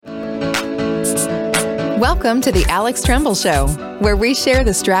Welcome to the Alex Tremble Show, where we share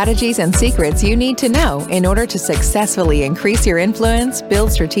the strategies and secrets you need to know in order to successfully increase your influence,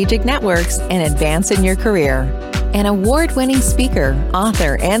 build strategic networks, and advance in your career. An award-winning speaker,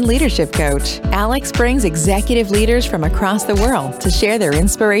 author, and leadership coach, Alex brings executive leaders from across the world to share their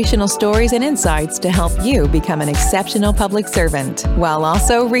inspirational stories and insights to help you become an exceptional public servant while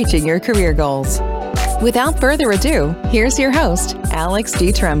also reaching your career goals. Without further ado, here's your host, Alex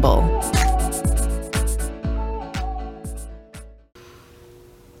D. Tremble.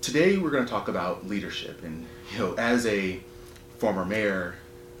 Today we're going to talk about leadership, and as a former mayor,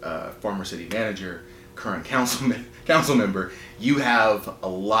 former city manager, current council member, you have a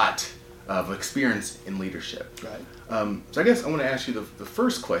lot of experience in leadership. Right. So I guess I want to ask you the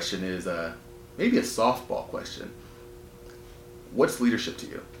first question is maybe a softball question. What's leadership to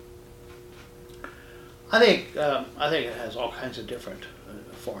you? I think it has all kinds of different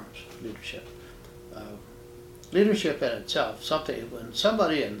forms of leadership. Leadership in itself, when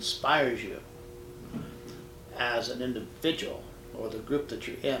somebody inspires you as an individual or the group that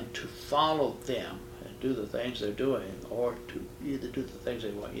you're in to follow them and do the things they're doing, or to either do the things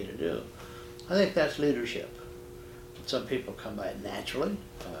they want you to do, I think that's leadership. Some people come by it naturally.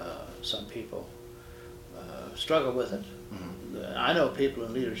 Some people struggle with it. Mm-hmm. I know people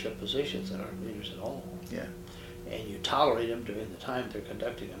in leadership positions that aren't leaders at all. Yeah. And you tolerate them during the time they're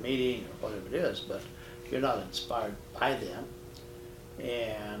conducting a meeting or whatever it is, but you're not inspired by them.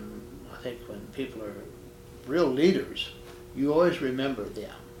 And I think when people are real leaders, you always remember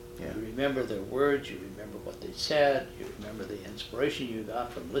them. Yeah. You remember their words, you remember what they said, you remember the inspiration you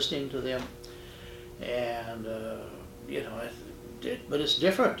got from listening to them. And, but it's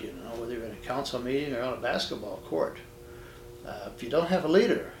different, whether you're in a council meeting or on a basketball court. If you don't have a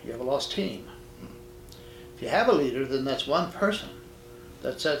leader, you have a lost team. If you have a leader, then that's one person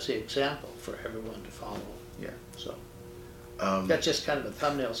that sets the example for everyone to follow. Yeah. So that's just kind of a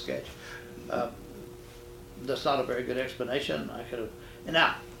thumbnail sketch. That's not a very good explanation. I could have. And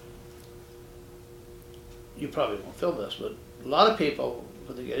now, you probably won't feel this, but a lot of people,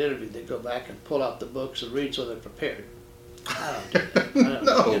 when they get interviewed, they go back and pull out the books and read so they're prepared. I don't do that.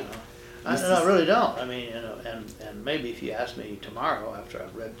 I don't, No. I really don't. I mean, and maybe if you asked me tomorrow after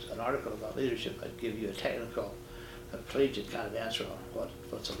I've read an article about leadership, I'd give you a technical, a collegiate kind of answer on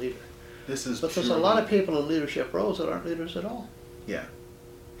what's a leader. But there's a lot of people in leadership roles that aren't leaders at all. Yeah.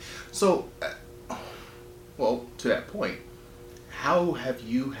 So, well, to that point, how have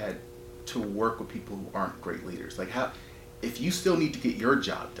you had to work with people who aren't great leaders? Like, if you still need to get your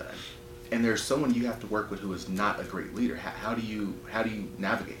job done, and there's someone you have to work with who is not a great leader, how do you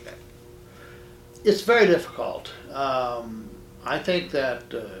navigate that? It's very difficult. I think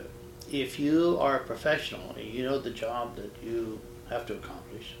that if you are a professional and you know the job that you have to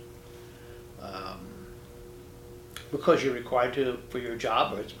accomplish, because you're required to for your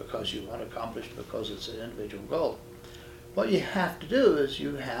job, or it's because you want to accomplish because it's an individual goal, what you have to do is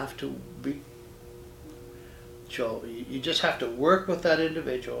you have to you just have to work with that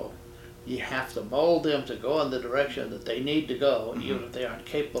individual. You have to mold them to go in the direction that they need to go, mm-hmm. even if they aren't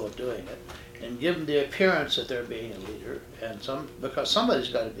capable of doing it, and give them the appearance that they're being a leader, because somebody's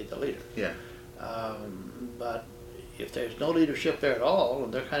got to be the leader. Yeah. But if there's no leadership there at all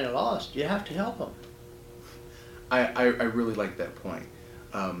and they're kind of lost, you have to help them. I really like that point.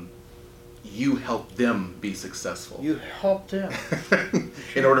 You help them be successful. You help them.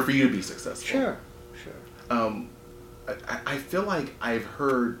 In order for you to be successful. Sure. I feel like I've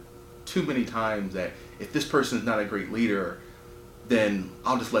heard too many times that if this person is not a great leader, then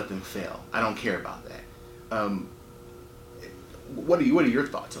I'll just let them fail. I don't care about that. What are your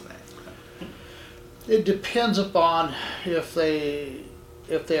thoughts on that? It depends upon if they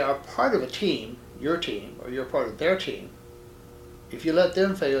are part of a team, your team, or you're part of their team. If you let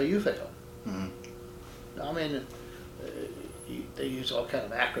them fail, you fail. Mm-hmm. I mean, they use all kind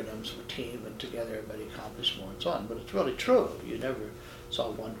of acronyms for team and together everybody accomplishes more and so on, but it's really true. You never saw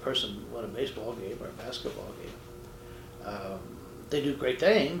one person win a baseball game or a basketball game. They do great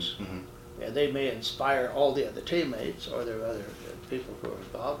things, mm-hmm. and they may inspire all the other teammates or there are other people who are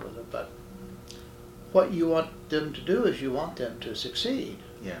involved with it, but what you want them to do is you want them to succeed.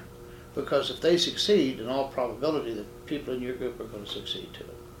 Yeah. Because if they succeed, in all probability, the people in your group are going to succeed too.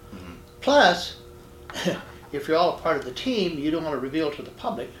 Mm-hmm. Plus, if you're all a part of the team, you don't want to reveal to the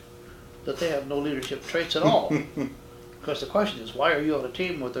public that they have no leadership traits at all. Because the question is, why are you on a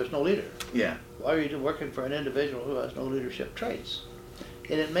team where there's no leader? Yeah. Why are you working for an individual who has no leadership traits?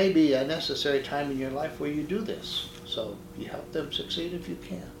 And it may be a necessary time in your life where you do this. So you help them succeed if you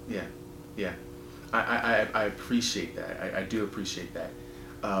can. Yeah. I appreciate that. I do appreciate that.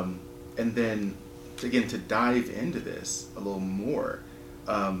 And then to dive into this a little more,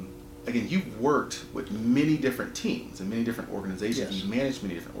 again, you've worked with many different teams and many different organizations. Yes. You've managed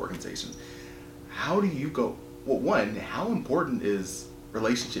many different organizations. How do you go? Well, one, how important is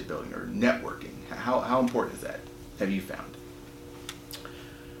relationship building or networking? How important is that? Have you found?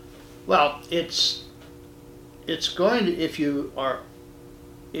 Well, it's going to, if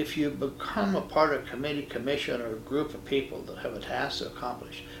you become a part of a committee, commission, or a group of people that have a task to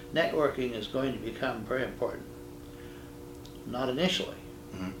accomplish, networking is going to become very important. Not initially.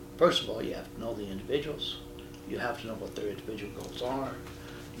 Mm-hmm. First of all, you have to know the individuals. You have to know what their individual goals are.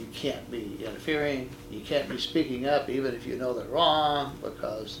 You can't be interfering. You can't be speaking up even if you know they're wrong,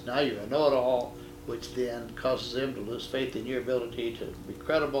 because now you're a know-it-all, which then causes them to lose faith in your ability to be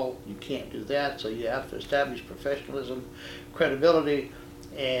credible. You can't do that, so you have to establish professionalism, credibility,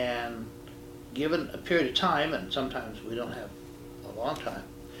 and given a period of time, and sometimes we don't have a long time,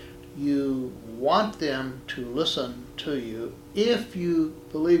 you want them to listen to you if you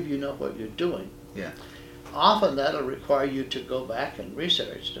believe you know what you're doing. Yeah. Often that'll require you to go back and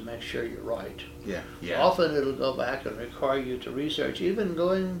research to make sure you're right. Yeah. Yeah. Often it'll go back and require you to research, even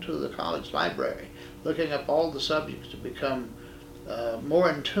going to the college library, looking up all the subjects to become more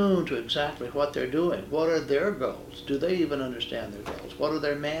in tune to exactly what they're doing. What are their goals? Do they even understand their goals? What are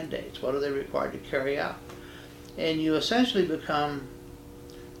their mandates? What are they required to carry out? And you essentially become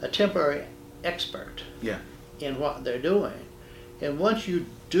a temporary expert Yeah. in what they're doing. And once you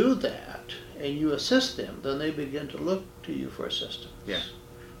do that and you assist them, then they begin to look to you for assistance. Yeah.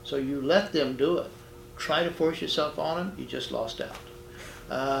 So you let them do it. Try to force yourself on them, you just lost out.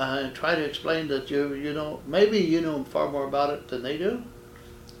 And try to explain that you know, maybe you know far more about it than they do.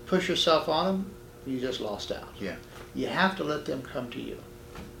 Push yourself on them, you just lost out. Yeah. You have to let them come to you.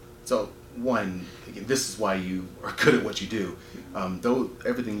 So one, again, this is why you are good at what you do. Though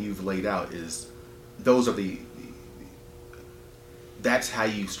everything you've laid out those are that's how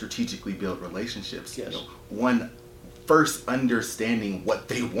you strategically build relationships. Yes. You know, one, first understanding what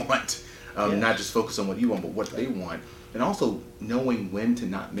they want, Yes. not just focus on what you want, but what they want, and also knowing when to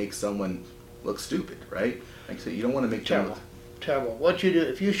not make someone look stupid, right? Like I said, you don't want to make them Terrible. Terrible. What you do,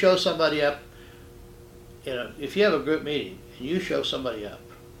 if you show somebody up, if you have a group meeting and you show somebody up,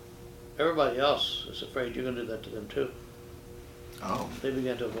 everybody else is afraid you're going to do that to them too. Oh. They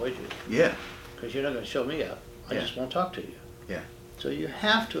begin to avoid you Yeah. because you're not going to show me up. I Yeah. just won't talk to you. Yeah. So you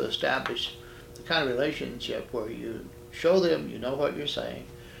have to establish the kind of relationship where you show them you know what you're saying,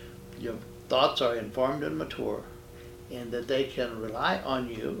 your thoughts are informed and mature, and that they can rely on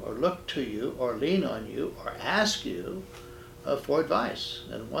you or look to you or lean on you or ask you for advice.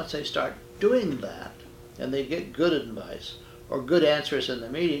 And once they start doing that and they get good advice or good answers in the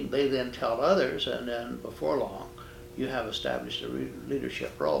meeting, they then tell others, and then before long you have established a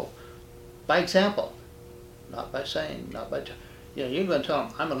leadership role. By example, not by saying, not by you're going to tell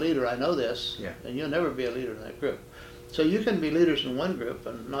them, I'm a leader, I know this, Yeah. and you'll never be a leader in that group. So you can be leaders in one group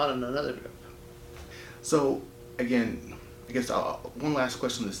and not in another group. So again, I guess one last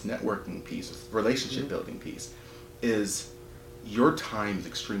question: this networking piece, this relationship building piece, is your time is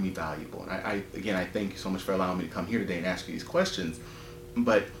extremely valuable. And I thank you so much for allowing me to come here today and ask you these questions.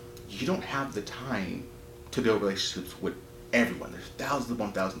 But you don't have the time to build relationships with everyone. There's thousands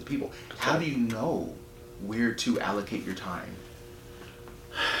upon thousands of people. How do you know where to allocate your time?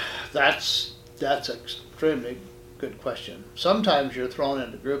 That's an extremely good question. Sometimes you're thrown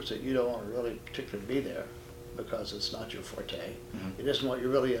into groups that you don't want to really particularly be there because it's not your forte. Mm-hmm. It isn't what you're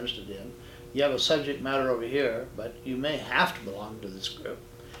really interested in. You have a subject matter over here, but you may have to belong to this group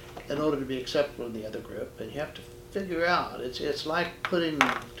in order to be acceptable in the other group, and you have to figure out. It's like putting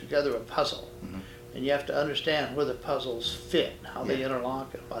together a puzzle. Mm-hmm. And you have to understand where the puzzles fit, how they Yeah.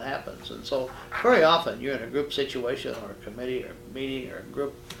 interlock, and what happens. And so very often you're in a group situation or a committee or meeting or a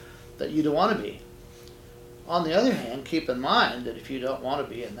group that you don't want to be. On the other hand, keep in mind that if you don't want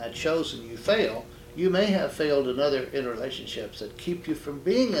to be and that shows and you fail, you may have failed in other interrelationships that keep you from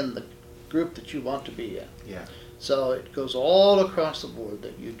being in the group that you want to be in. Yeah. So it goes all across the board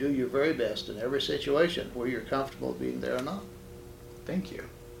that you do your very best in every situation, where you're comfortable being there or not. Thank you.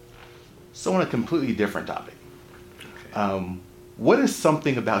 So on a completely different topic, what is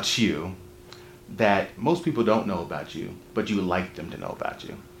something about you that most people don't know about you, but you would like them to know about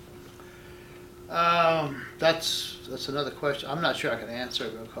you? That's another question. I'm not sure I can answer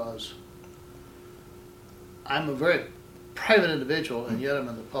because I'm a very private individual, and yet I'm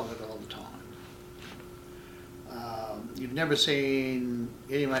in the public all the time. You've never seen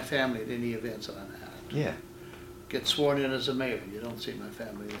any of my family at any events that I'm at. Yeah. Get sworn in as a mayor, you don't see my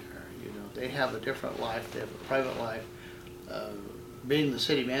family there. You know, they have a different life. They have a private life. Being the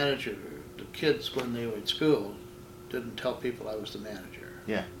city manager, the kids, when they were in school, didn't tell people I was the manager.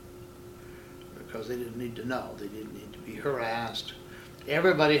 Yeah. Because they didn't need to know. They didn't need to be harassed.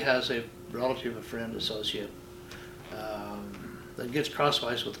 Everybody has a relative, a friend, associate that gets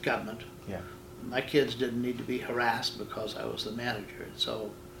crosswise with government. Yeah. My kids didn't need to be harassed because I was the manager.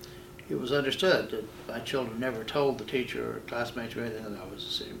 So it was understood that my children never told the teacher or classmates or anything that I was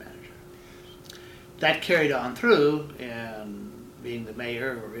the city manager. That carried on through, and being the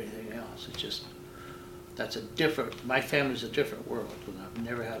mayor or anything else, it's just, that's a different, my family's a different world, and I've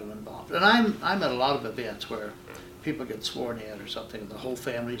never had them involved. And I'm at a lot of events where people get sworn in or something, and the whole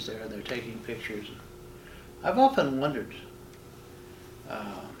family's there, and they're taking pictures. I've often wondered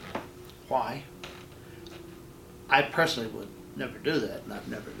why. I personally would never do that, and I've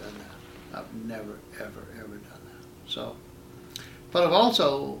never done that. I've never, ever, ever done that. So, but I've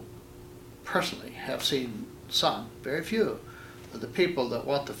also personally have seen some, very few, of the people that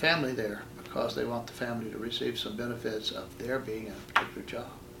want the family there because they want the family to receive some benefits of their being in a particular job.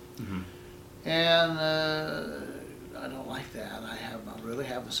 Mm-hmm. And I don't like that. I really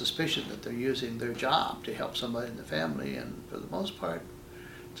have a suspicion that they're using their job to help somebody in the family, and for the most part,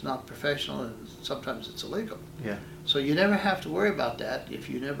 it's not professional, and sometimes it's illegal. Yeah. So you never have to worry about that if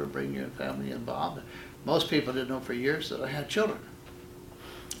you never bring your family involved. Most people didn't know for years that I had children,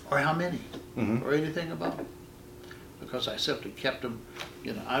 or how many, Mm-hmm. or anything about them, because I simply kept them.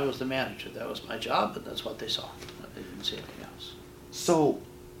 You know, I was the manager. That was my job, and that's what they saw. They didn't see anything else. So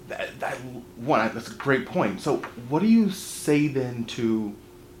that's a great point. So what do you say then to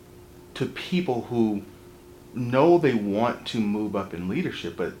people who know they want to move up in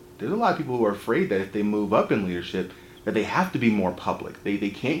leadership, but there's a lot of people who are afraid that if they move up in leadership, that they have to be more public. They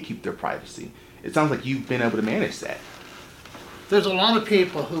can't keep their privacy. It sounds like you've been able to manage that. There's a lot of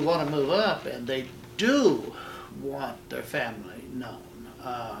people who want to move up, and they do want their family known.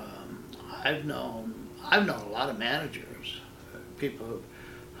 I've known a lot of managers, people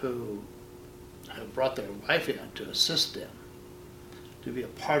who have brought their wife in to assist them, to be a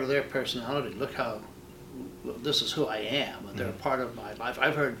part of their personality. Look how, this is who I am, and they're a part of my life.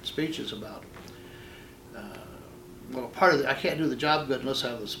 I've heard speeches about, I can't do the job good unless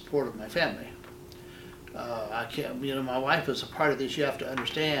I have the support of my family. I can't, my wife is a part of this, you have to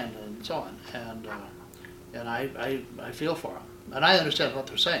understand, and so on. And I feel for them, and I understand what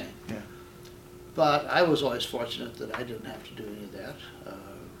they're saying. Yeah. But I was always fortunate that I didn't have to do any of that.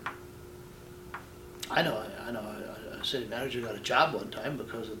 I know a city manager got a job one time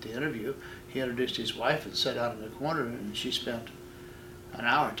because at the interview he introduced his wife and sat out in the corner, and she spent an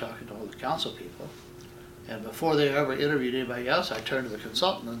hour talking to all the council people. And before they ever interviewed anybody else, I turned to the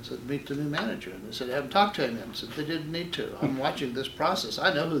consultant and said, "Meet the new manager." And they said, "I haven't talked to him yet." I said, "They didn't need to. I'm watching this process.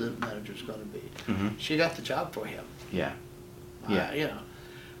 I know who the manager's going to be." Mm-hmm. She got the job for him. Yeah.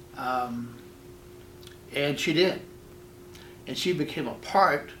 And she did. And she became a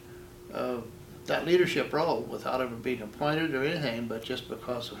part of that leadership role without ever being appointed or anything, but just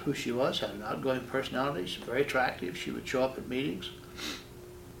because of who she was, had an outgoing personality. She's very attractive. She would show up at meetings.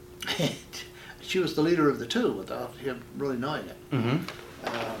 And she was the leader of the two without him really knowing it. Mm-hmm.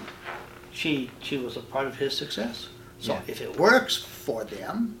 She was a part of his success. So Yeah. if it works for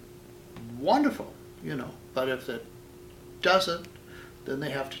them, wonderful, But if it doesn't, then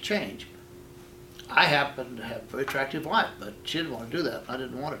they have to change. I happen to have a very attractive wife, but she didn't want to do that. I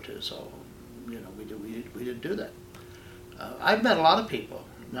didn't want her to, so we didn't do that. I've met a lot of people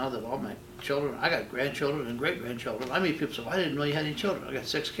now that all my children, I got grandchildren and great grandchildren. I meet people say, "I didn't know you had any children. I got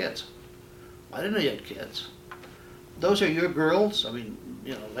 6 kids." I didn't know you had kids. Those are your girls. I mean,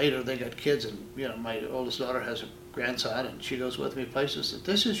 later they got kids, and my oldest daughter has a grandson, and she goes with me places. That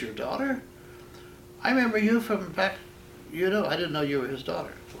this is your daughter? I remember you from back. I didn't know you were his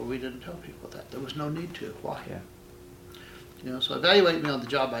daughter. Well, we didn't tell people that. There was no need to. Why? Yeah. So evaluate me on the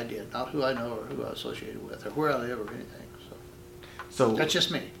job I did, not who I know or who I associated with or where I live or anything. So That's just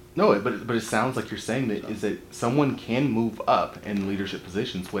me. No, but it sounds like you're saying that is that someone can move up in leadership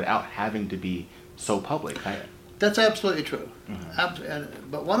positions without having to be so public. That's absolutely true. Mm-hmm.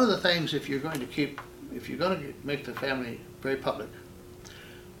 But one of the things, if you're going to make the family very public,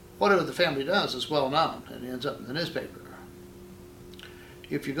 whatever the family does is well known and ends up in the newspaper.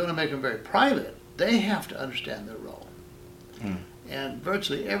 If you're going to make them very private, they have to understand their role. Mm. And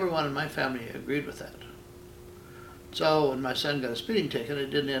virtually everyone in my family agreed with that. So when my son got a speeding ticket, it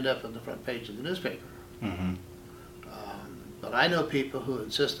didn't end up on the front page of the newspaper. Mm-hmm. But I know people who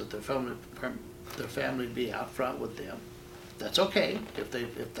insist that their family be out front with them. That's okay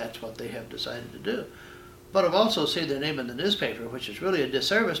if that's what they have decided to do. But I've also seen their name in the newspaper, which is really a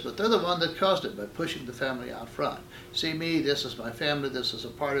disservice, but they're the one that caused it by pushing the family out front. See me, this is my family, this is a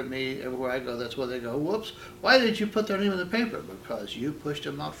part of me, everywhere I go, that's where they go, whoops, why did you put their name in the paper? Because you pushed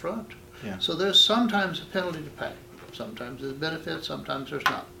them out front. Yeah. So there's sometimes a penalty to pay. Sometimes there's benefits, sometimes there's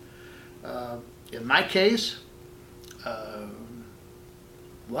not. In my case,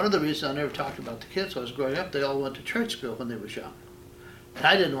 one of the reasons I never talked about the kids was growing up, they all went to church school when they was young. And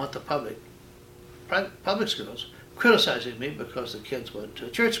I didn't want the public schools criticizing me because the kids went to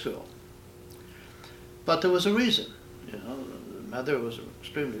church school. But there was a reason. You know, the mother was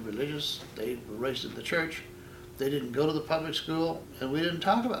extremely religious. They were raised in the church. They didn't go to the public school, and we didn't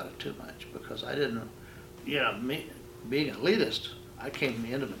talk about it too much because I didn't, you know, me being an elitist, I came to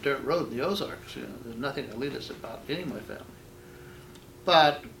the end of a dirt road in the Ozarks. You know, there's nothing elitist about any of my family.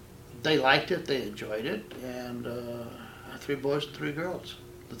 But they liked it, they enjoyed it, and 3 boys and 3 girls.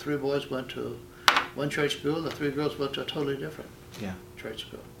 The 3 boys went to one church school, the 3 girls went to a totally different church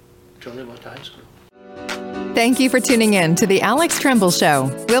school until they went to high school. Thank you for tuning in to The Alex Tremble Show.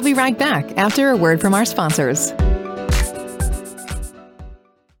 We'll be right back after a word from our sponsors.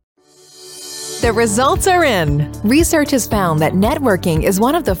 The results are in. Research has found that networking is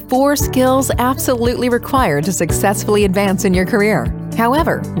one of the 4 skills absolutely required to successfully advance in your career.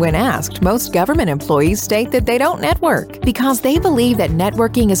 However, when asked, most government employees state that they don't network because they believe that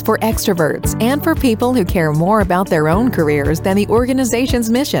networking is for extroverts and for people who care more about their own careers than the organization's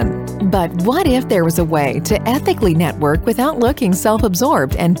mission. But what if there was a way to ethically network without looking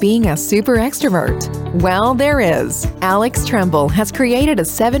self-absorbed and being a super extrovert? Well, there is. Alex Tremble has created a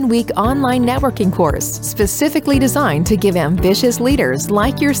 7-week online networking course specifically designed to give ambitious leaders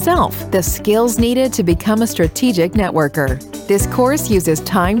like yourself the skills needed to become a strategic networker. This course uses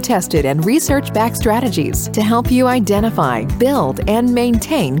time-tested and research-backed strategies to help you identify, build, and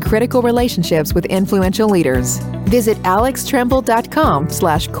maintain critical relationships with influential leaders. Visit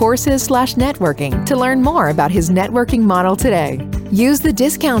alextremble.com/courses/networking to learn more about his networking model today. Use the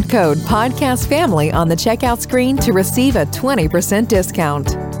discount code PODCASTFAMILY on the checkout screen to receive a 20%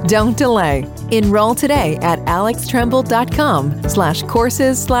 discount. Don't delay. Enroll today at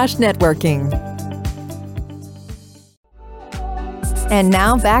alextremble.com/courses/networking. And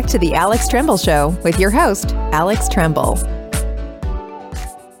now back to the Alex Tremble Show with your host, Alex Tremble.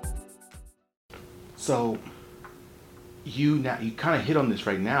 So you kind of hit on this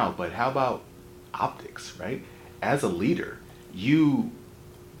right now, but how about optics, right? As a leader, you,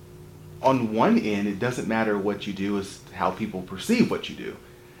 on one end, it doesn't matter what you do, it's how people perceive what you do.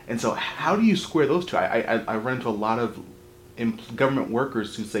 And so how do you square those two? I run into a lot of government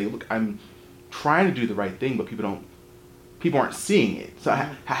workers who say, look, I'm trying to do the right thing, but people aren't seeing it. So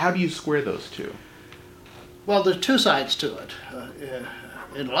how do you square those two? Well, there's 2 sides to it.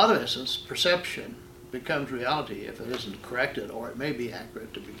 In a lot of instances, perception becomes reality if it isn't corrected, or it may be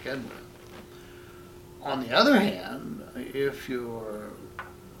accurate to begin with. On the other hand, if you're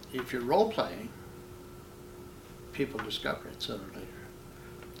role-playing, people discover it sooner or later.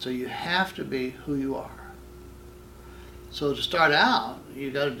 So you have to be who you are. So to start out,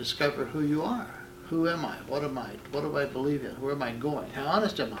 you got to discover who you are. Who am I? What am I? What do I believe in? Where am I going? How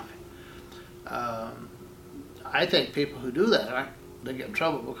honest am I? I think people who do that, they get in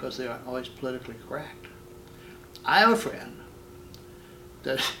trouble because they aren't always politically correct. I have a friend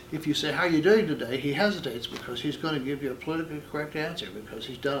that if you say, how are you doing today? He hesitates because he's going to give you a politically correct answer because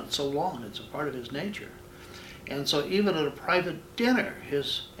he's done it so long. It's a part of his nature. And so even at a private dinner,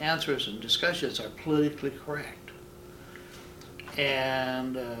 his answers and discussions are politically correct.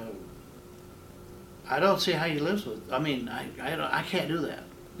 And I don't see how he lives with it. I mean, I can't do that.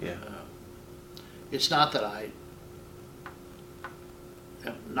 Yeah. It's not that I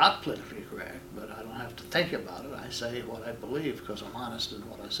am not politically correct, but I don't have to think about it. I say what I believe because I'm honest in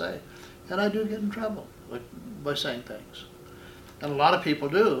what I say. And I do get in trouble by saying things. And a lot of people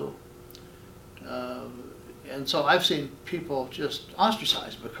do. And so I've seen people just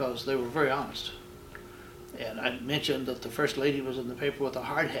ostracized because they were very honest. And I mentioned that the First Lady was in the paper with a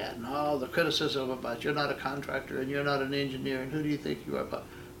hard hat, and all the criticism about you're not a contractor and you're not an engineer and who do you think you are? But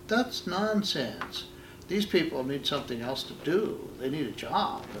that's nonsense. These people need something else to do. They need a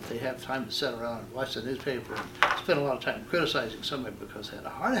job. If they have time to sit around and watch the newspaper and spend a lot of time criticizing somebody because they had a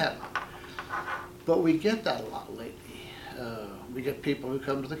hard hat on. But we get that a lot lately. We get people who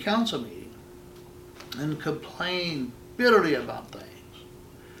come to the council meeting and complain bitterly about things.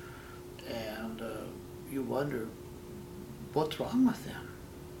 And you wonder, what's wrong with them?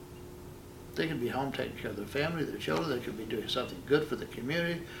 They could be home taking care of their family, their children. They could be doing something good for the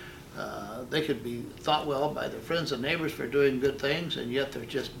community. They could be thought well by their friends and neighbors for doing good things, and yet they're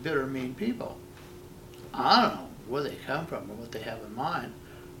just bitter, mean people. I don't know where they come from or what they have in mind,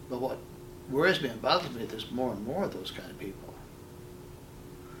 but what worries me and bothers me, there's more and more of those kind of people.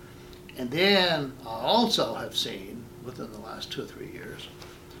 And then I also have seen, within the last 2 or 3 years,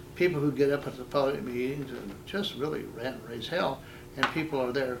 people who get up at the public meetings and just really rant and raise hell, and people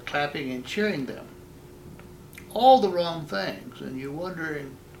are there clapping and cheering them. All the wrong things, and you're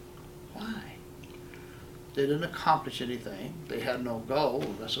wondering, why? They didn't accomplish anything. They had no goal,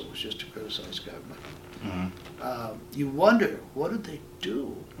 unless it was just to criticize government. Mm-hmm. You wonder, what did they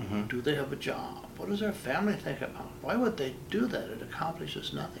do? Mm-hmm. Do they have a job? What does their family think about? Why would they do that? It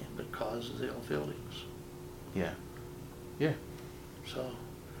accomplishes nothing but causes ill feelings. Yeah. Yeah.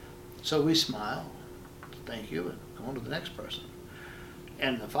 So we smile, thank you, and go on to the next person.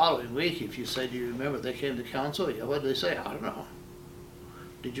 And the following week, if you say, do you remember they came to council? Yeah, what did they say? I don't know.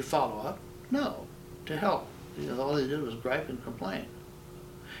 Did you follow up? No. To hell. All they did was gripe and complain.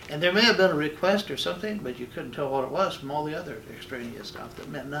 And there may have been a request or something, but you couldn't tell what it was from all the other extraneous stuff that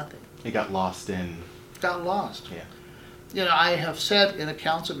meant nothing. It got lost in... Got lost. Yeah. I have said in a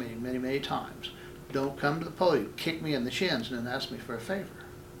council meeting many, many times, don't come to the podium, kick me in the shins, and then ask me for a favor.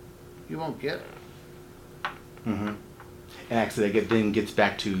 You won't get it. Mm-hmm. And actually, that then gets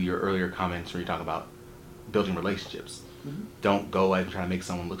back to your earlier comments where you talk about building relationships. Mm-hmm. Don't go and try to make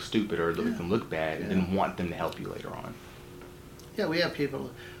someone look stupid or make them look bad and then want them to help you later on. Yeah, we have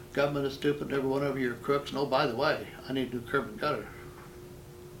people, government is stupid, every one of you are crooks, and oh, by the way, I need to do curb and gutter.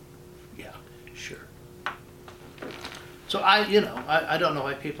 Yeah, sure. So I don't know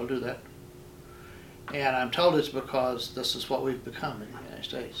why people do that. And I'm told it's because this is what we've become in the United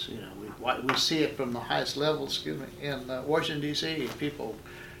States. We see it from the highest levels, in Washington, D.C., people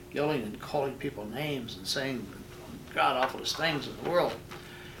yelling and calling people names and saying god-awfulest things in the world,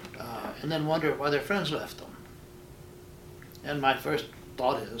 and then wonder why their friends left them. And my first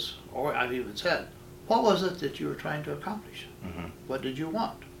thought is, or I've even said, what was it that you were trying to accomplish? Mm-hmm. What did you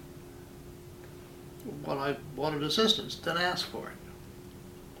want? Well, I wanted assistance, then ask for it.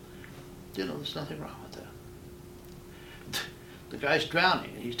 There's nothing wrong with that. The guy's drowning,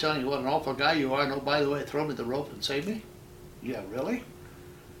 and he's telling you what an awful guy you are, and oh, by the way, throw me the rope and save me? Yeah, really?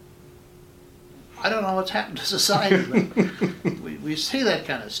 I don't know what's happened to society, but we see that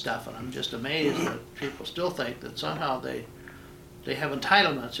kind of stuff, and I'm just amazed that people still think that somehow they have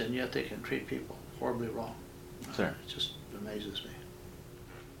entitlements, and yet they can treat people horribly wrong. Sure. It just amazes me.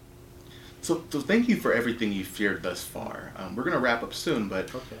 So thank you for everything you've shared thus far. We're going to wrap up soon,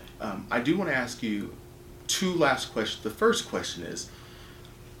 but Okay. I do want to ask you 2 last questions. The first question is,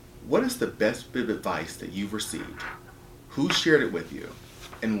 what is the best bit of advice that you've received? Who shared it with you,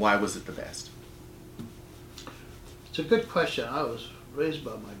 and why was it the best? It's a good question. I was raised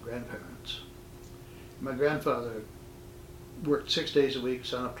by my grandparents. My grandfather worked 6 days a week,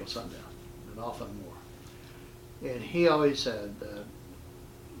 sun up till sundown, and often more. And he always said,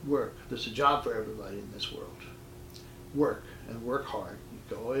 work. There's a job for everybody in this world. Work, and work hard. You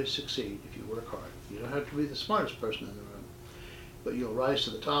can always succeed if you work hard. You don't have to be the smartest person in the room, but you'll rise to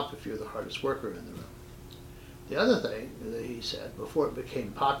the top if you're the hardest worker in the room. The other thing that he said, before it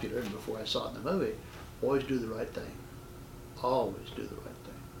became popular and before I saw it in the movie, always do the right thing. Always do the right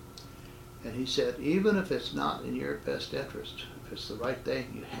thing. And he said, even if it's not in your best interest, if it's the right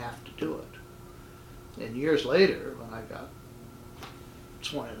thing, you have to do it. And years later, when I got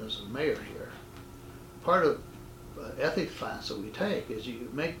sworn in as the mayor here, part of ethics class that we take is you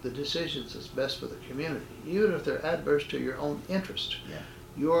make the decisions that's best for the community, even if they're adverse to your own interest. Yeah.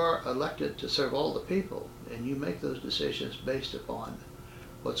 You are elected to serve all the people, and you make those decisions based upon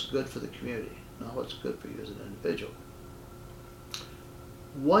what's good for the community, not what's good for you as an individual.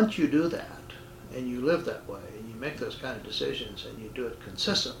 Once you do that, and you live that way, and you make those kind of decisions, and you do it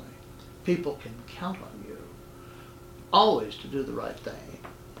consistently, people can count on you always to do the right thing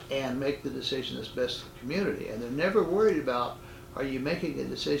and make the decision that's best for the community. And they're never worried about, are you making a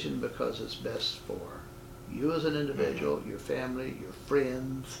decision because it's best for you as an individual, your family, your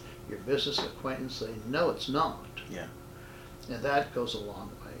friends, your business acquaintance. They know it's not. Yeah. And that goes a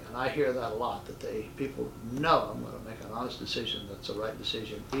long way. And I hear that a lot, that people know I'm going to make an honest decision that's the right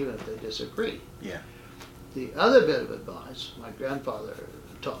decision, even if they disagree. Yeah. The other bit of advice my grandfather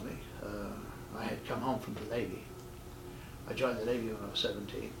told me, I had come home from the Navy. I joined the Navy when I was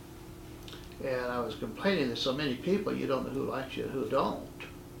 17. And I was complaining, there's so many people, you don't know who likes you and who don't.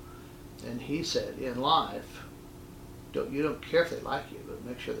 And he said, in life, you don't care if they like you, but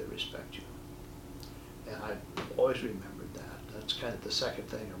make sure they respect you. And I always remembered that. That's kind of the second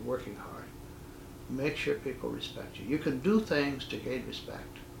thing of working hard. Make sure people respect you. You can do things to gain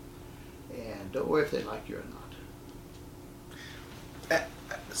respect. And don't worry if they like you or not.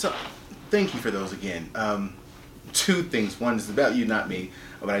 So thank you for those again. Two things. One is about you, not me.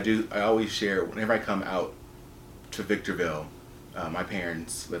 But I always share whenever I come out to Victorville. My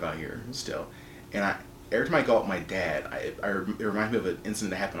parents live out here still, and every time I go out with my dad, it reminds me of an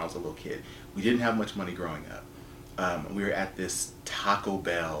incident that happened when I was a little kid. We didn't have much money growing up. We were at this Taco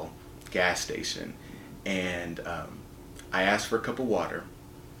Bell gas station, and I asked for a cup of water,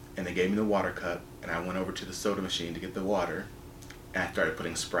 and they gave me the water cup, and I went over to the soda machine to get the water, and I started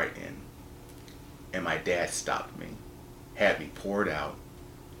putting Sprite in. And my dad stopped me, had me pour it out,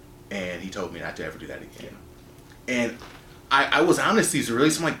 and he told me not to ever do that again. And I was honestly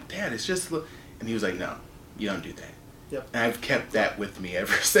really, I'm like, Dad, it's just, and he was like, no, you don't do that. Yep. And I've kept that with me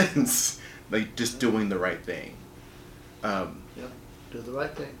ever since, like just doing the right thing. Do the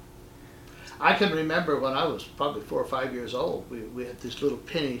right thing. I can remember when I was probably 4 or 5 years old, we had these little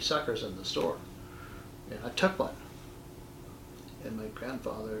penny suckers in the store, and I took one. And my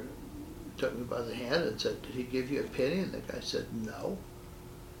grandfather took me by the hand and said, did he give you a penny? And the guy said, no.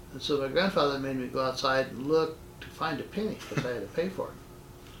 And so my grandfather made me go outside and look to find a penny because I had to pay for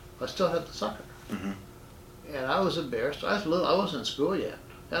it. I still had the sucker. Mm-hmm. And I was embarrassed. I wasn't in school yet.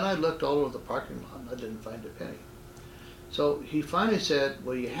 And I looked all over the parking lot and I didn't find a penny. So he finally said,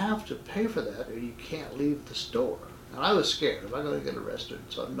 well, you have to pay for that or you can't leave the store. And I was scared. Am I going to get arrested?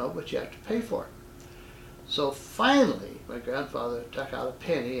 So no, but you have to pay for it. So finally, my grandfather took out a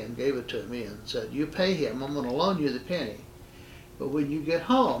penny and gave it to me and said, you pay him, I'm going to loan you the penny. But when you get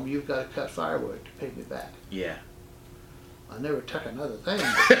home, you've got to cut firewood to pay me back. Yeah. I never took another thing.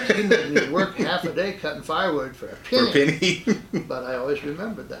 But he made me work half a day cutting firewood for a penny. For a penny. But I always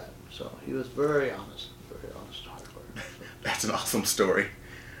remembered that. So he was very honest, hard worker. That's an awesome story.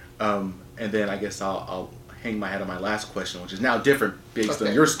 And then I guess I'll hang my hat on my last question, which is now different based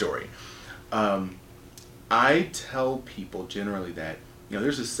on your story. I tell people generally that,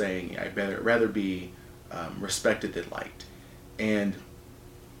 there's a saying, I'd rather be respected than liked. And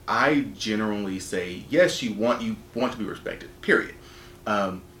I generally say, yes, you want to be respected, period.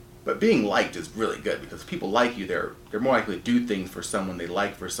 But being liked is really good because if people like you, they're more likely to do things for someone they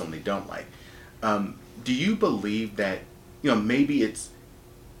like versus someone they don't like. Do you believe that, maybe it's,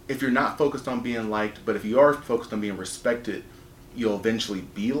 if you're not focused on being liked, but if you are focused on being respected, you'll eventually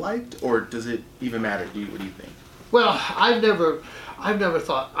be liked, or does it even matter? What do you think? Well, I've never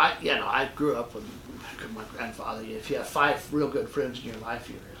thought, I grew up with my grandfather. If you have 5 real good friends in your life,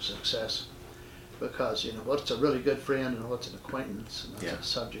 you're a success. Because, what's a really good friend and what's an acquaintance, and that's a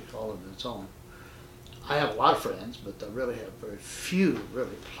subject all of its own. I have a lot of friends, but I really have very few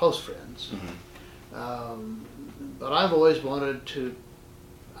really close friends. Mm-hmm. But I've always wanted to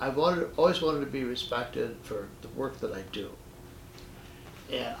be respected for the work that I do.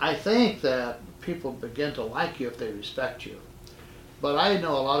 And I think that people begin to like you if they respect you. But I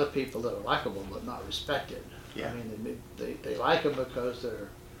know a lot of people that are likable but not respected. Yeah. I mean, they like them because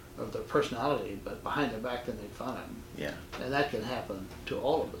of their personality, but behind their back they make fun of them. Yeah. And that can happen to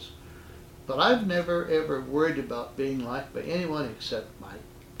all of us. But I've never ever worried about being liked by anyone except my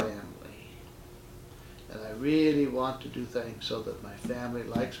family. And I really want to do things so that my family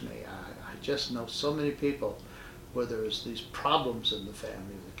likes me. I just know so many people where there's these problems in the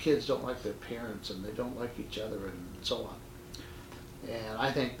family. The kids don't like their parents and they don't like each other and so on. And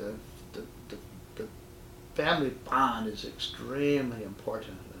I think the family bond is extremely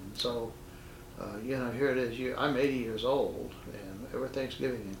important. And so, here it is. I'm 80 years old, and every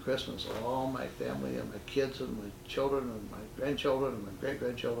Thanksgiving and Christmas, all my family and my kids and my children and my grandchildren and my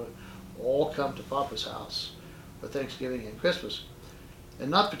great-grandchildren all come to Papa's house for Thanksgiving and Christmas. And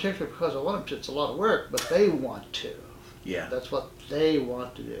not particularly because I want them to, it's a lot of work, but they want to. Yeah. That's what they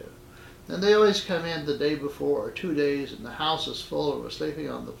want to do. And they always come in the day before or 2 days and the house is full or we're sleeping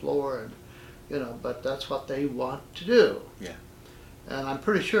on the floor and, but that's what they want to do. Yeah. And I'm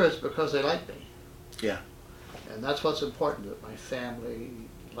pretty sure it's because they like me. Yeah. And that's what's important, that my family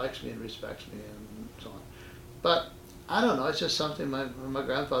likes me and respects me and so on. But I don't know, it's just something my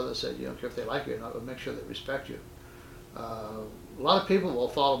grandfather said, you don't care if they like you or not, but make sure they respect you. A lot of people will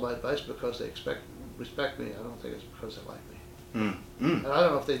follow my advice because they respect me. I don't think it's because they like me. And I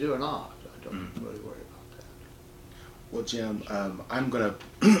don't know if they do or not. I don't really worry about that. Well, Jim, I'm gonna,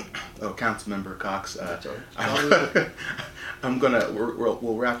 Councilmember Cox,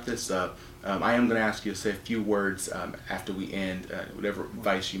 we'll wrap this up. I am gonna ask you to say a few words after we end, whatever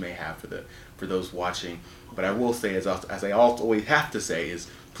advice you may have for those watching. But I will say, as I always have to say, is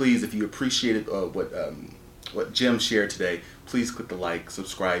please, if you appreciated what Jim shared today, please click the like,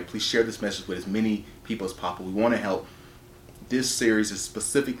 subscribe. Please share this message with as many people as possible. We want to help. This series is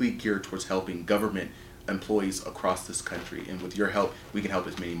specifically geared towards helping government employees across this country. And with your help, we can help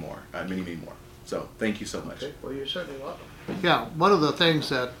as many more. So thank you so much. Okay. Well, you're certainly welcome. Yeah, one of the things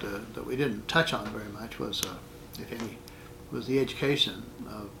that we didn't touch on very much was, if any, was the education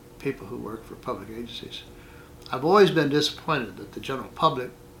of people who work for public agencies. I've always been disappointed that the general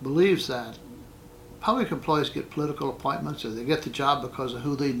public believes that public employees get political appointments, or they get the job because of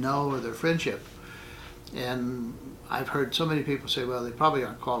who they know or their friendship. And I've heard so many people say, well, they probably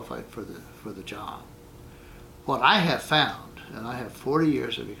aren't qualified for the job. What I have found, and I have 40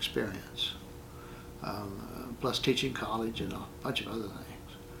 years of experience, plus teaching college and a bunch of other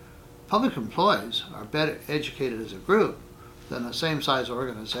things, public employees are better educated as a group than a same-size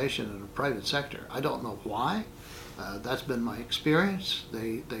organization in a private sector. I don't know why. That's been my experience.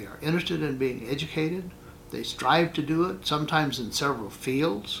 They are interested in being educated. They strive to do it, sometimes in several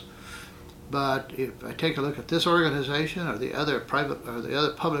fields. But if I take a look at this organization or the other private or the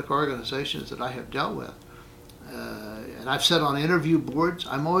other public organizations that I have dealt with, and I've sat on interview boards,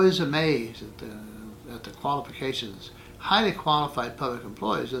 I'm always amazed at the qualifications. Highly qualified public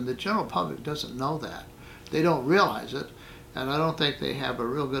employees, and the general public doesn't know that. They don't realize it, and I don't think they have a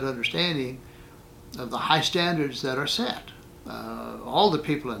real good understanding of the high standards that are set. All the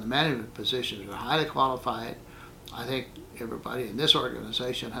people in the management positions are highly qualified. I think everybody in this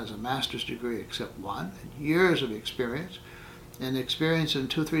organization has a master's degree except one, and years of experience, and experience in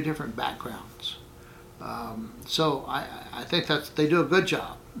 2 or 3 different backgrounds. So I think they do a good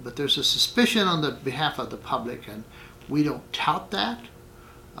job, but there's a suspicion on the behalf of the public, and we don't tout that.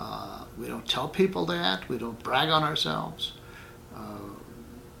 We don't tell people that. We don't brag on ourselves.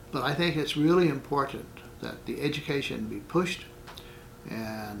 But I think it's really important that the education be pushed,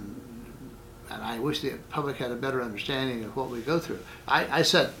 and I wish the public had a better understanding of what we go through. I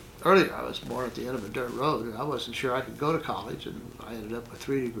said earlier I was born at the end of a dirt road, and I wasn't sure I could go to college, and I ended up with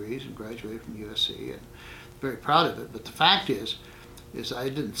 3 degrees and graduated from USC, and very proud of it. But the fact is I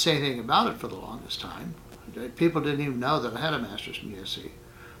didn't say anything about it for the longest time. People didn't even know that I had a master's from USC.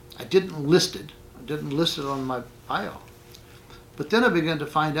 I didn't list it. I didn't list it on my bio. But then I began to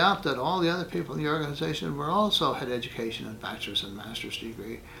find out that all the other people in the organization were also had education and bachelor's and master's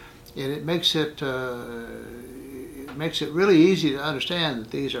degree, and it makes it really easy to understand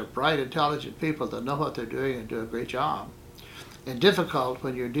that these are bright, intelligent people that know what they're doing and do a great job. And difficult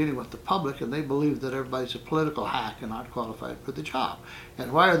when you're dealing with the public and they believe that everybody's a political hack and not qualified for the job.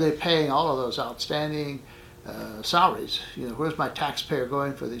 And why are they paying all of those outstanding salaries? You know, where's my taxpayer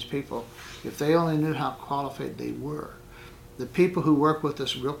going for these people? If they only knew how qualified they were. The people who work with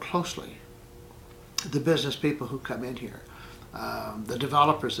us real closely, the business people who come in here, the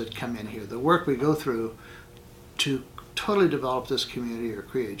developers that come in here, the work we go through to totally develop this community or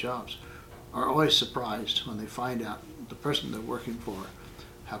create jobs, are always surprised when they find out the person they're working for,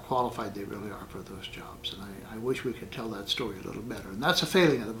 how qualified they really are for those jobs. And I wish we could tell that story a little better. And that's a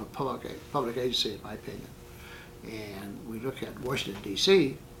failing of a public agency, in my opinion. And we look at Washington,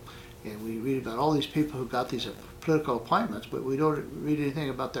 D.C., and we read about all these people who got these political appointments, but we don't read anything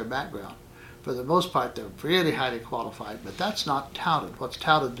about their background. For the most part, they're really highly qualified, but that's not touted. What's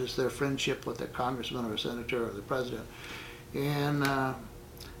touted is their friendship with their congressman or senator or the president. And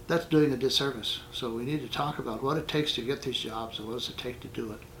that's doing a disservice. So we need to talk about what it takes to get these jobs and what does it take to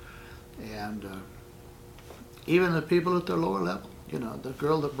do it. And even the people at the lower level, you know, the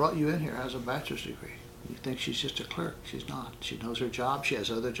girl that brought you in here has a bachelor's degree. You think she's just a clerk. She's not. She knows her job. She has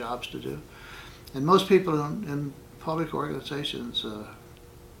other jobs to do. And most people in public organizations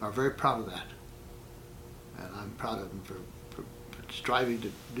are very proud of that. And I'm proud of them for striving to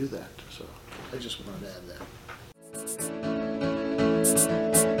do that. So I just wanted to add that.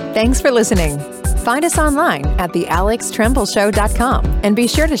 Thanks for listening. Find us online at thealextrembleshow.com and be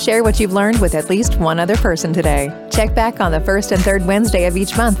sure to share what you've learned with at least one other person today. Check back on the first and third Wednesday of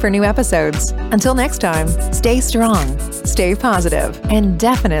each month for new episodes. Until next time, stay strong, stay positive, and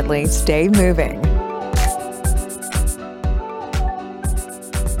definitely stay moving.